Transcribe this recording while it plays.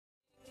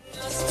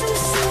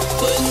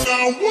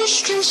I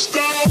was just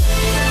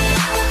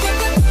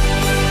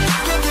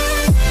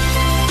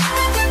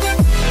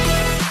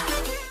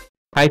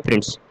Hi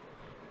friends,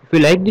 if you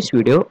like this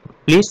video,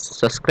 please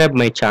subscribe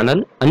my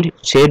channel and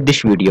share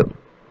this video.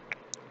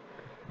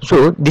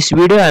 So this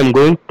video I am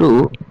going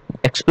to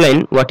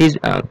explain what is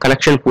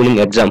connection pooling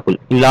example.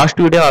 In last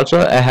video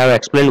also I have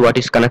explained what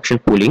is connection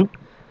pooling,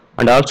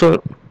 and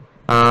also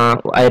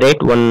I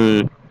write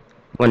one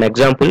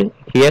example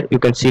here. You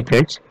can see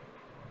friends,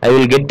 I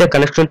will get the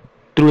connection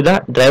through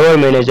the driver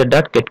manager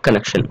dot get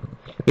connection.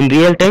 In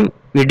real time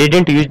we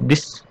didn't use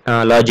this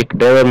logic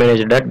driver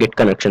manager dot get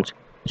connections,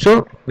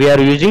 so we are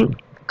using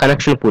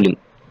connection pooling.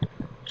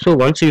 So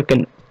once you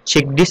can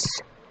check this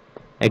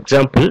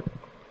example,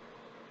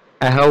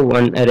 I have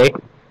one array.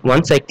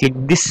 Once I click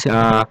this,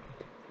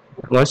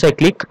 once I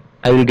click,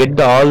 I will get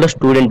all the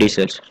student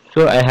details.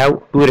 So I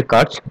have two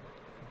records.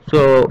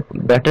 So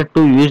better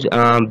to use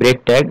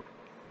break tag.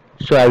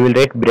 So I will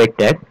write break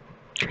tag.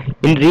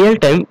 In real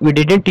time, we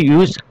didn't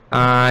use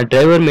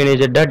driver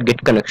manager dot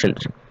get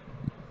connections.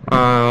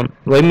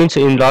 Why means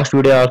in last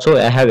video also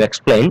I have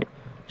explained.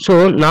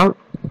 So now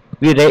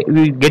we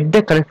get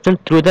the connection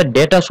through the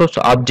data source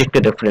object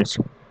reference.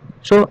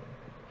 So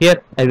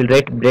here I will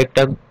write break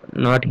tag,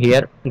 not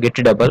here, get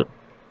double.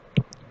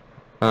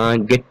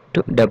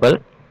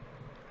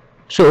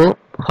 So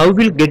how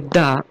we'll get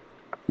the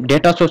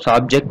data source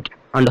object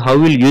and how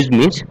we'll use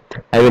means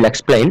I will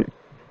explain.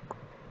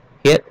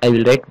 Here I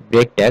will write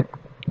break tag.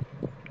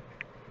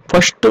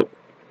 First,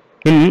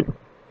 in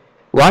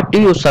what do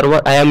you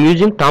server, I am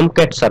using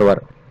tomcat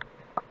server,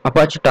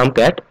 apache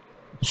tomcat.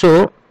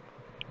 So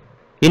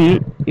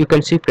in, you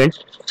can see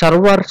friends,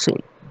 servers,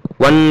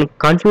 one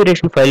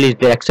configuration file is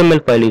there,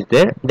 XML file is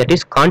there, that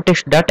is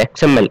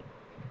context.xml.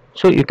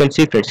 so you can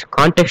see friends,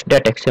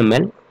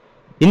 context.xml.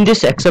 in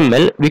this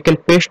XML we can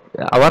paste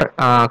our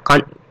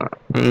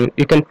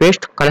we can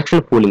paste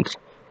connection poolings,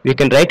 we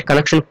can write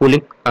connection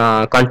pooling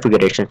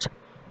configurations.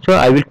 So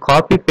I will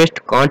copy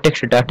paste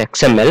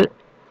context.xml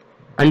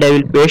and I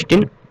will paste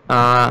in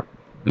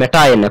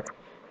meta-inf.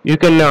 You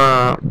can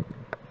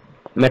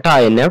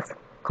meta-inf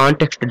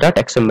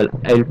context.xml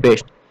I will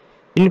paste.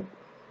 In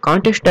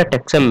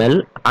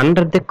context.xml,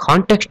 under the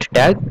context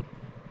tag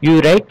you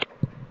write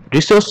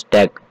resource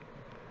tag.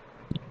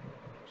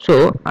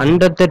 So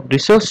under the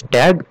resource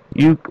tag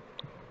you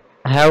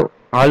have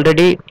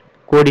already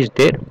code is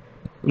there.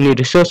 In the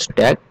resource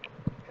tag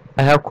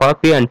I have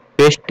copy and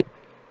paste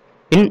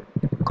in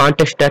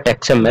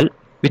context.xml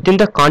within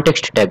the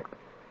context tag,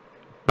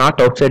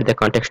 not outside the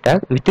context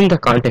tag, within the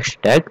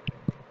context tag.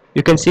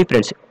 You can see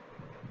friends,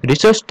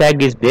 resource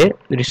tag is there,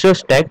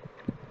 resource tag.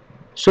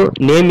 So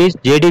name is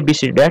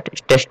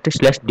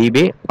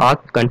jdbc.test/db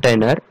auth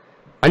container,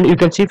 and you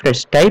can see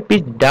friends, type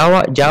is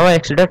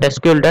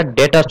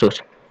javax.sql.data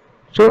source.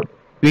 So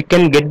we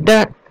can get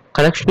the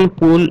connection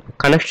pool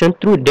connection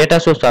through data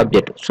source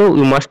object. So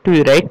you must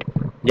write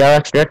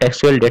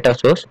javax.sql data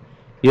source.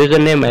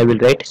 Username I will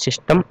write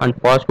system and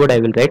password I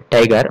will write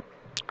tiger.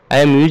 I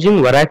am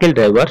using Oracle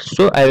driver,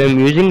 so I am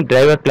using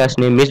driver class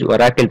name is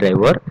Oracle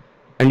driver,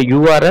 and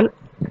URL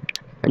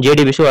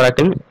jdbc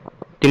oracle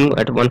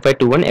at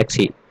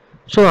 1521xe.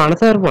 So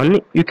another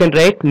one, you can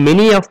write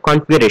many of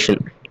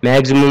configuration,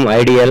 maximum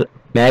ideal,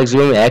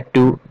 maximum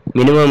active,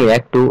 minimum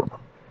active,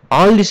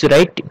 all this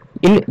write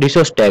in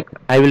resource tag.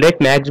 I will write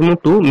maximum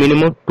to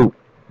minimum 2.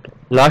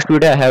 Last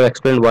video I have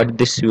explained what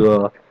this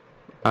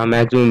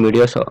maximum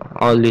videos,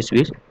 all these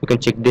ways you can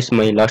check this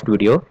my last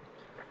video.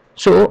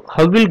 So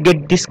how will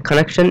get this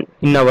connection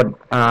in our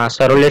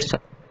servlets or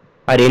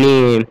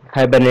any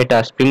Hibernate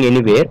or Spring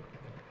anywhere?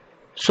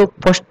 So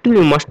first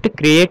you must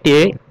create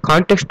a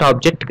context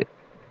object.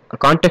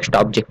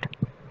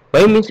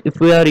 Why means if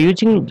we are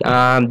using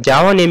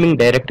Java naming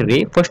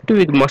directory, first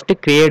we must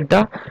create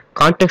the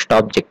context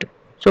object.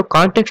 So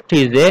context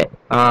is a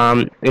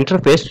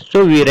interface,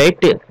 so we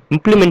write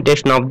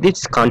implementation of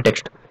this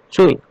context.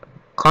 So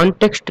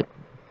context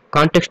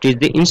is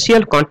the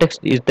initial context,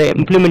 is the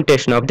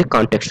implementation of the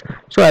context.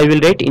 So I will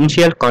write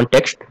initial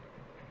context.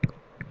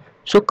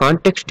 So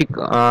context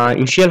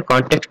initial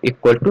context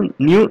equal to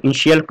new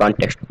initial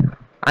context,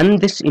 and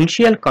this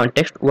initial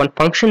context, one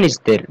function is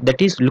there,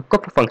 that is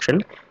lookup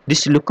function.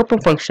 This lookup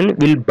function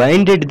will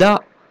bind it the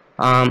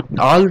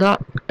all the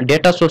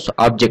data source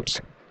objects.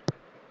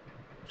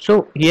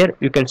 So here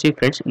you can see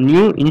friends,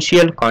 new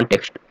initial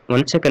context.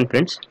 One second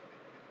friends,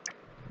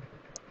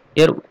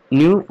 here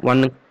new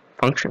one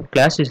function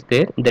class is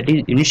there, that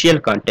is initial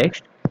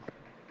context.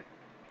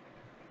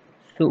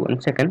 So one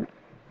second,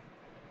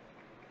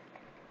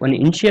 one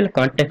initial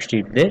context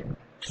is there.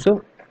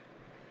 So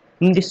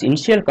in this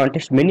initial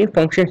context many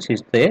functions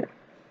is there.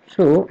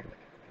 So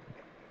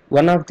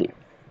one of the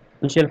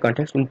initial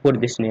context, import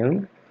this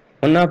name,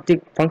 one of the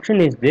function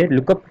is there,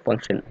 lookup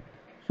function.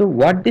 So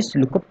what this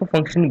lookup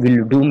function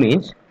will do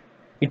means,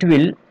 it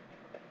will,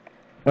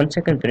 one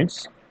second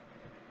friends,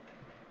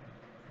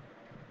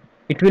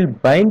 it will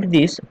bind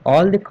this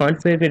all the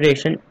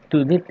configuration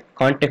to the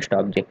context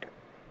object.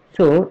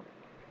 So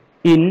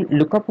in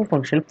lookup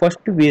function, first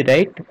we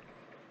write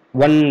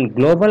one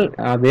global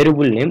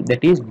variable name,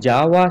 that is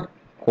java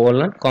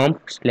colon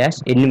comp slash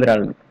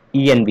environment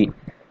env.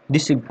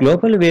 This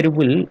global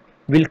variable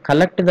will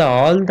collect the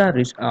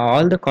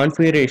all the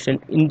configuration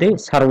in the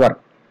server.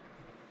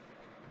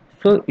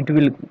 So it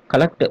will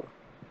collect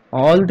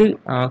all the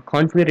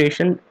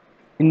configuration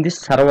in this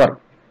server,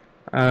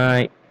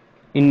 uh,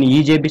 in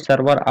EJB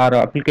server or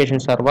application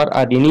server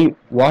or any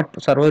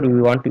what server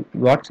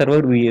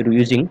we are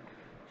using.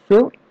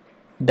 So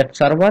that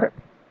server,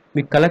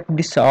 we collect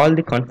this all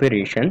the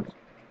configuration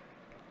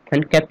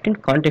and kept in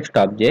context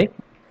object.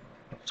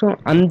 So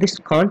on this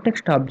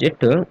context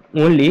object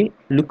only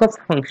lookup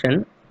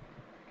function.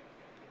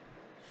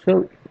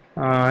 So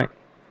it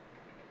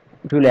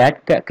will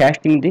add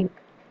casting the,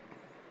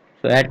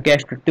 so add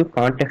cast to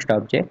context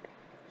object.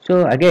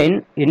 So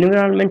again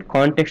environment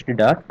context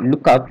dot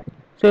lookup.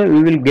 So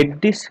we will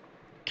get this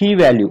key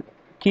value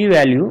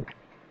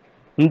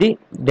in the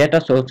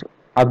data source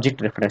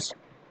object reference.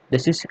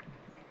 This is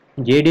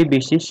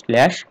jdbc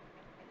slash.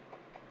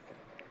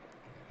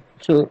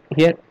 So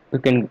here you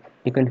can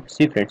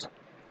see friends,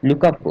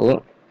 lookup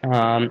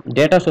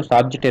data source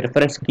object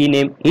reference key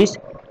name is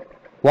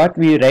what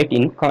we write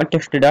in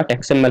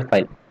context.xml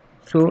file.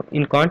 So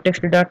in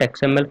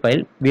context.xml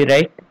file we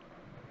write,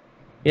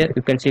 here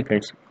you can see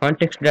friends,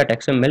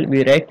 context.xml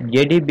we write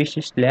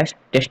jdbc slash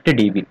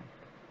testdb.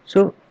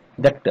 So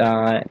that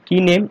key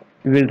name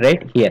we will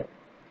write here,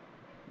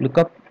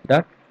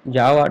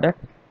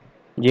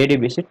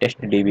 lookup.java.jdbc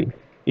testdb.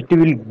 It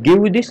will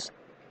give this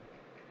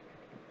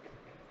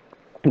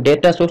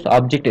data source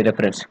object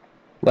reference.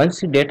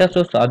 Once data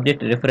source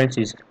object reference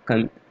is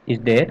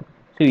there,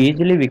 so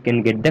easily we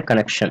can get the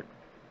connection.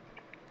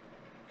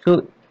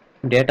 So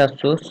data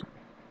source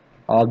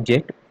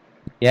object,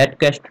 add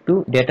cast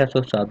to data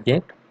source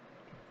object,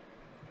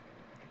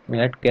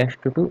 add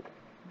cast to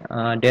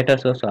data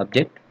source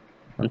object.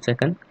 1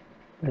 second,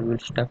 I will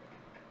stop.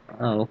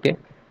 Okay,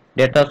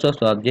 data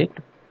source object.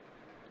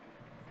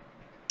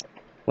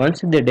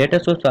 Once the data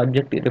source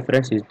object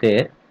reference is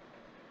there,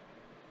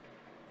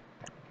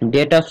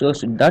 data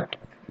source dot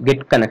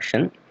get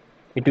connection,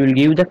 it will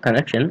give the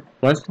connection.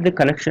 Once the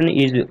connection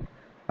is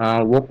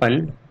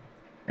open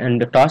and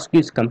the task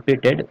is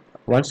completed,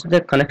 once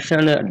the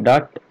connection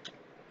dot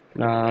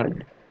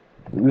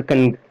we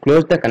can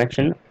close the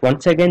connection.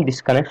 Once again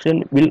this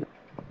connection will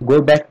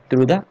go back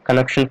through the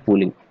connection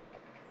pooling.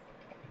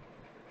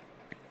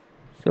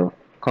 So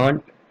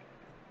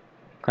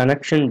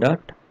connection dot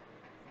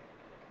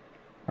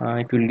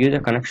it will give the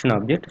connection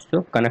object.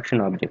 So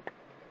connection object.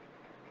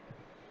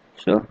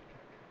 So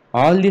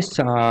all this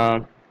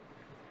so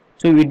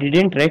we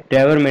didn't write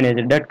driver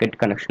manager dot get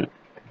connection.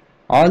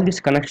 All this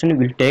connection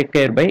will take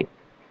care by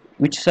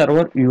which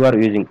server you are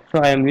using. So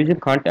I am using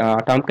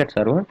tomcat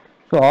server.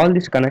 So all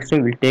this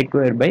connection will take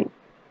care by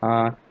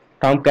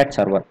tomcat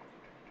server.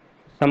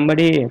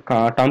 Somebody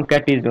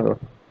tomcat is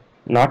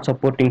not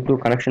supporting to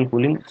connection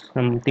pooling,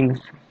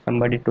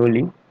 somebody told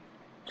him.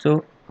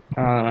 So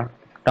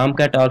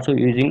tomcat also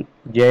using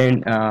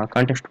giant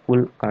context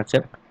pool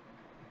concept.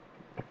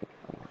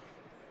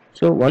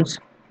 So once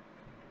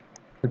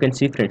you can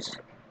see friends,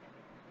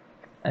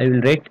 I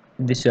will write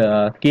this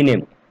key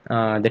name,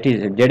 that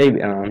is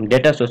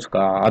data source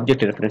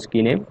object reference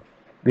key name.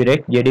 We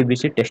write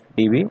jdbc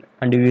testdb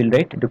and we will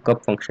write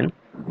lookup function.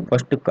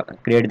 First to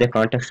create the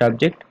context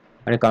object,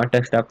 and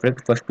context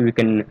object first we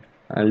can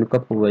look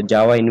up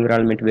java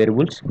environment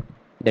variables,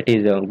 that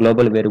is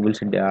global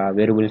variables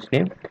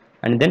name,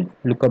 and then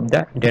look up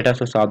the data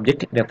source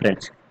object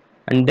reference,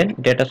 and then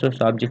data source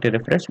object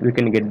reference we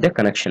can get the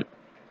connection.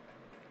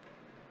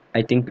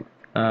 I think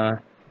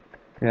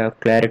you have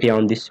clarity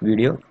on this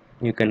video.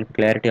 You can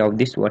clarity of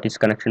this what is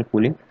connection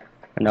pooling,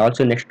 and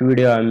also next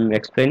video I will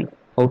explain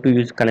how to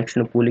use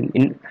connection pooling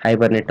in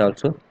Hibernate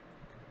also.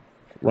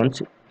 Once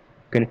you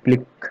can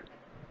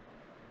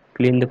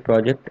clean the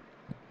project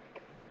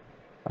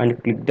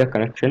and click the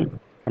connection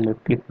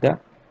and click the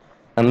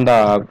run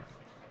the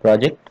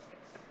project,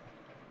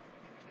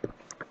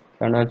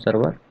 run on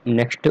server,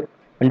 next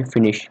and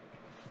finish.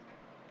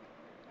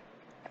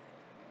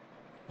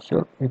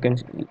 So you can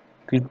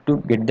click to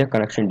get the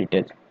connection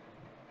details.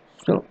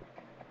 So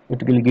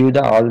it will give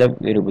the all the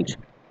variables,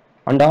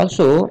 and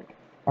also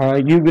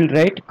you will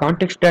write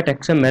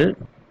context.xml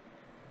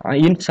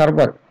in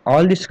server.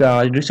 All this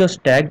resource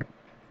tag,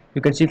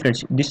 you can see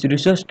friends, this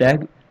resource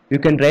tag you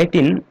can write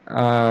in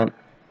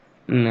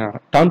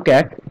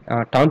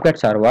tomcat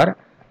server,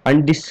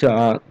 and this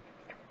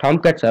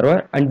tomcat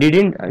server, and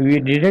we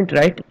didn't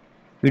write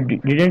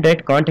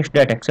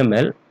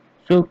context.xml.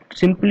 So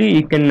simply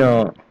you can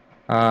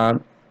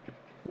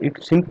we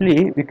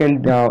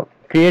can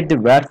create the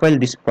var file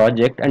this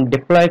project and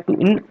deploy to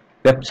in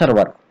web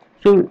server.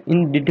 So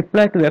in the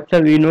deploy to web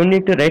server we no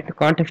need to write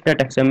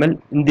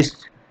context.xml in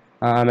this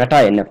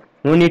meta nf,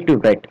 no need to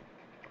write.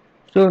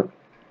 So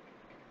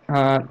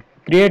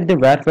create the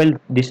var file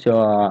this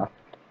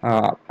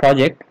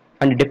project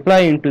and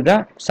deploy into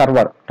the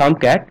server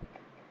tomcat,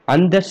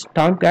 and this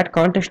tomcat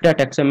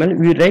context.xml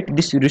we write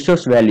this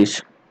resource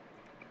values.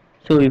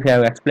 So we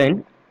have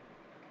explained.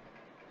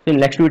 So in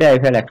next video I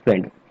will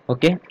explain.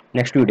 Okay,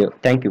 next video.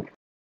 Thank you.